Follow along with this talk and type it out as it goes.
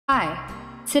Hi,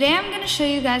 today I'm going to show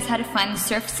you guys how to find the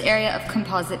surface area of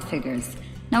composite figures.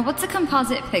 Now what's a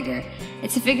composite figure?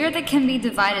 It's a figure that can be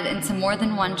divided into more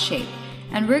than one shape.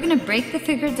 And we're going to break the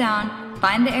figure down,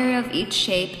 find the area of each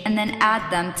shape, and then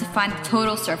add them to find the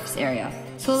total surface area.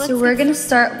 So we're going to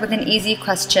start with an easy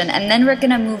question, and then we're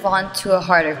going to move on to a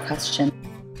harder question.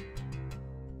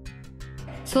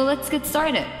 So let's get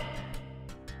started.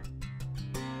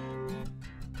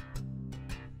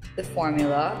 The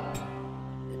formula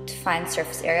to find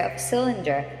surface area of a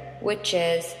cylinder, which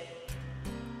is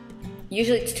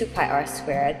usually it's 2 pi r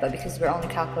squared, but because we're only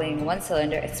calculating one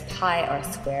cylinder, it's pi r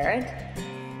squared.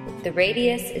 The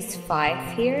radius is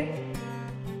 5 here,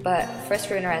 but first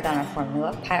we're going to write down our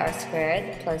formula, pi r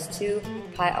squared plus 2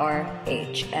 pi r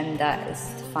h, and that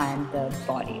is to find the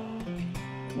body.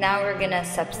 Now we're going to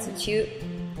substitute,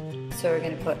 so we're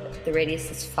going to put the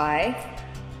radius is 5,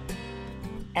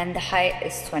 and the height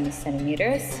is 20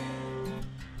 centimeters.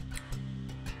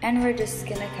 And we're just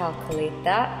going to calculate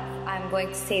that. I'm going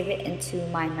to save it into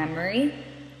my memory,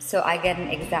 so I get an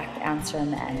exact answer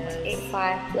in the end.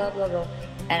 85, blah, blah, blah.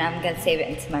 And I'm going to save it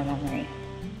into my memory.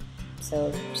 So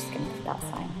I'm just going to put that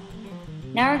sign.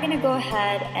 Now we're going to go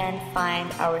ahead and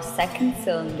find our second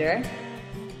cylinder.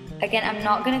 Again, I'm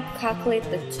not going to calculate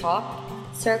the top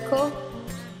circle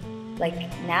like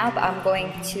now, but I'm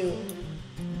going to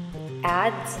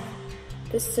add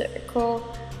the circle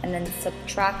and then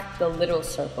subtract the little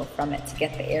circle from it to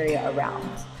get the area around.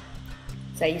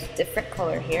 So I use a different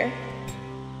color here.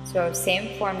 So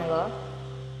same formula,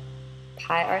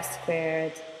 pi r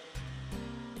squared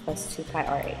plus 2 pi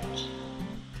r h.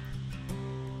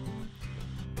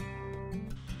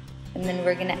 And then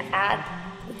we're going to add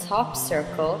the top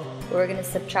circle, but we're going to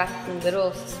subtract the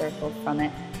little circle from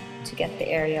it to get the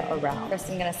area around. First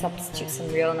I'm going to substitute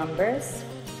some real numbers,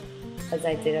 as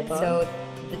I did above. So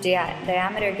the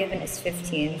diameter given is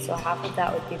 15, so half of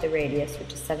that would be the radius,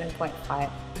 which is 7.5.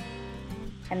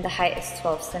 And the height is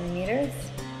 12 centimeters.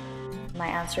 My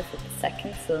answer for the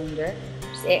second cylinder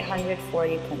is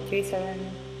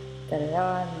 840.37.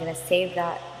 I'm going to save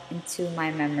that into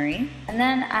my memory. And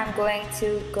then I'm going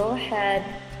to go ahead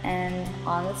and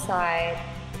on the side,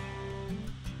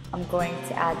 I'm going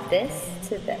to add this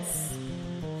to this.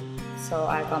 So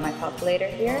I got my calculator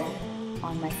here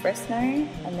on my first memory,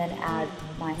 and then add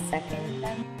my second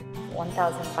memory,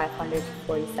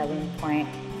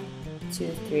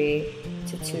 1547.23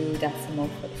 to 2 decimal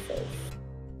places.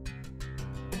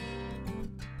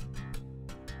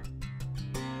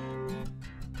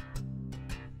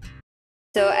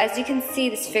 So as you can see,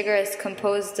 this figure is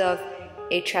composed of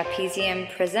a trapezium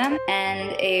prism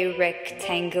and a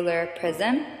rectangular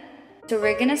prism. So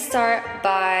we're going to start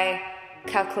by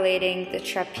calculating the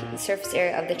surface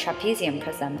area of the trapezium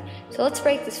prism. So let's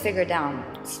break this figure down.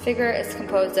 This figure is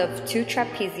composed of 2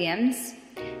 trapeziums.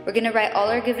 We're going to write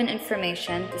all our given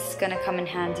information. This is going to come in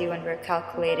handy when we're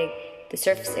calculating the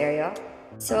surface area.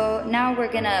 So now we're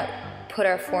going to put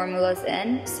our formulas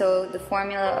in. So the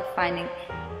formula of finding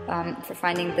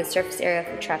the surface area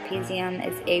of the trapezium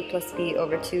is a plus b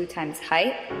over 2 times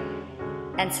height.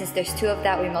 And since there's 2 of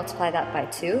that, we multiply that by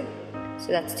 2. So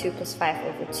that's 2 plus 5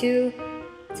 over 2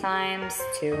 times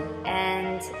 2.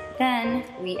 And then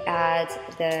we add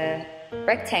the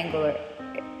rectangular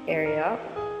area.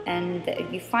 And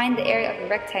you find the area of a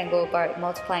rectangle by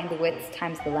multiplying the width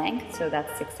times the length. So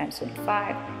that's 6 times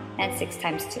 25 and 6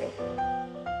 times 2.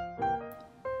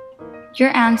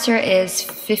 Your answer is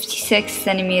 56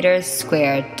 centimeters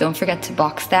squared. Don't forget to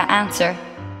box that answer.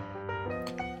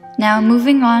 Now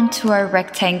moving on to our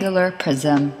rectangular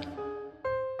prism.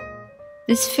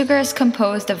 This figure is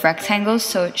composed of rectangles,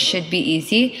 so it should be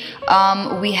easy.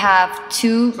 We have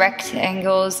 2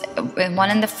 rectangles,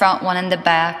 one in the front, one in the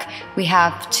back. We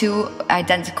have 2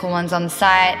 identical ones on the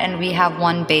side, and we have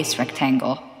 1 base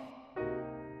rectangle.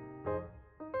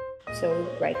 So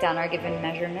write down our given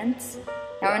measurements.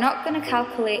 Now we're not going to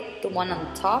calculate the one on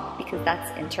the top because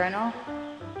that's internal,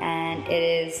 and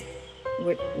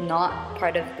we're not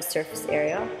part of the surface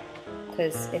area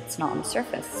because it's not on the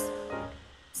surface.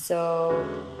 So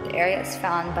the area is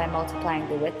found by multiplying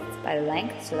the width by the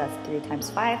length, so that's 3 times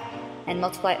 5, and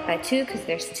multiply it by 2 because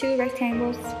there's 2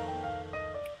 rectangles.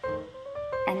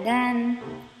 And then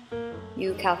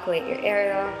you calculate your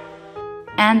area.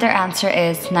 And our answer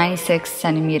is 96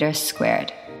 centimeters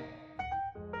squared.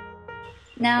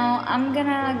 Now I'm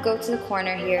gonna go to the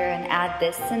corner here and add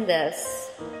this and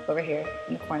this over here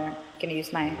in the corner. I'm gonna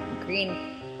use my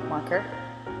green marker.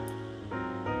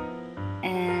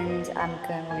 And I'm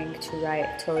going to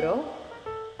write total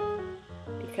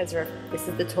because this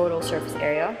is the total surface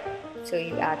area. So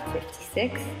you add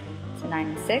 56 to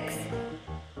 96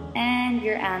 And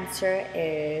your answer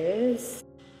is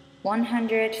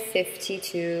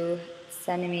 152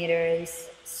 centimeters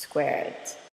squared.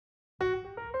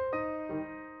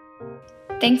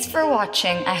 Thanks for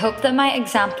watching. I hope that my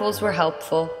examples were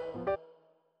helpful.